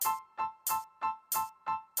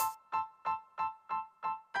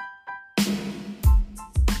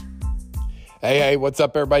Hey, what's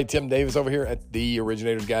up, everybody? Tim Davis over here at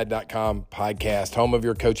theoriginatorsguide.com podcast, home of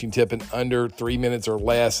your coaching tip in under 3 minutes or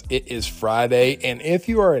less. It is Friday, and if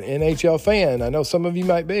you are an NHL fan, I know some of you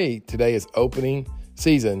might be, today is opening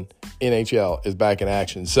season. NHL is back in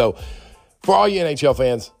action. So for all you NHL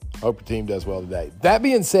fans, hope your team does well today. That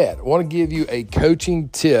being said, I want to give you a coaching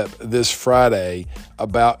tip this Friday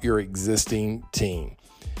about your existing team.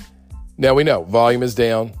 Now, we know volume is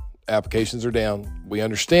down, applications are down. We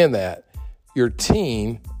understand that. Your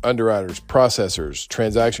team, underwriters, processors,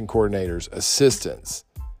 transaction coordinators, assistants,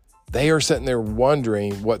 they are sitting there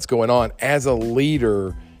wondering what's going on. As a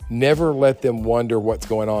leader, never let them wonder what's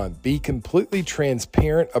going on. Be completely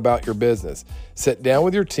transparent about your business. Sit down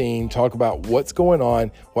with your team, talk about what's going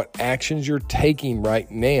on, what actions you're taking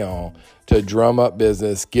right now to drum up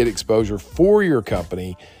business, get exposure for your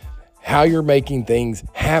company, how you're making things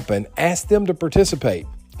happen. Ask them to participate.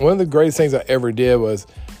 One of the greatest things I ever did was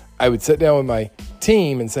I would sit down with my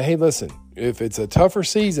team and say, hey, listen, if it's a tougher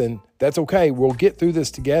season, that's okay. We'll get through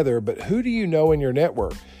this together. But who do you know in your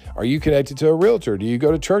network? Are you connected to a realtor? Do you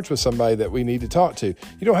go to church with somebody that we need to talk to?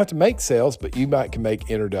 You don't have to make sales, but you can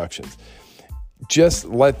make introductions. Just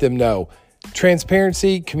let them know.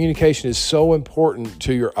 Transparency, communication is so important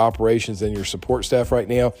to your operations and your support staff right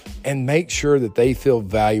now, and make sure that they feel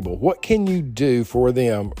valuable. What can you do for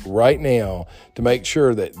them right now to make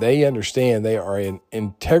sure that they understand they are an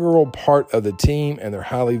integral part of the team and they're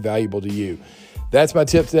highly valuable to you? That's my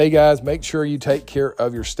tip today, guys. Make sure you take care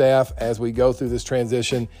of your staff as we go through this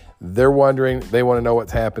transition. They're wondering, they want to know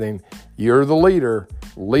what's happening. You're the leader.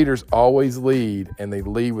 Leaders always lead, and they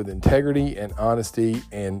lead with integrity and honesty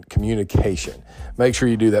and communication. Make sure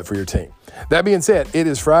you do that for your team. That being said, it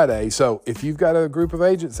is Friday, so if you've got a group of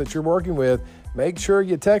agents that you're working with, make sure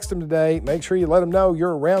you text them today. Make sure you let them know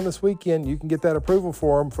you're around this weekend. You can get that approval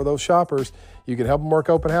for them for those shoppers. You can help them work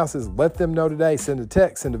open houses. Let them know today. Send a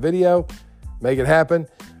text, send a video. Make it happen.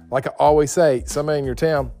 Like I always say, somebody in your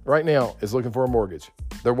town right now is looking for a mortgage.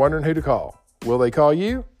 They're wondering who to call. Will they call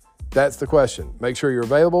you? That's the question. Make sure you're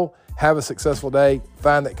available. Have a successful day.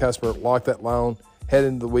 Find that customer. Lock that loan. Head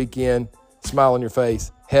into the weekend. Smile on your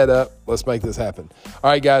face. Head up. Let's make this happen.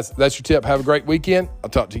 All right, guys, that's your tip. Have a great weekend. I'll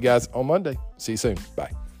talk to you guys on Monday. See you soon.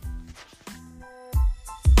 Bye.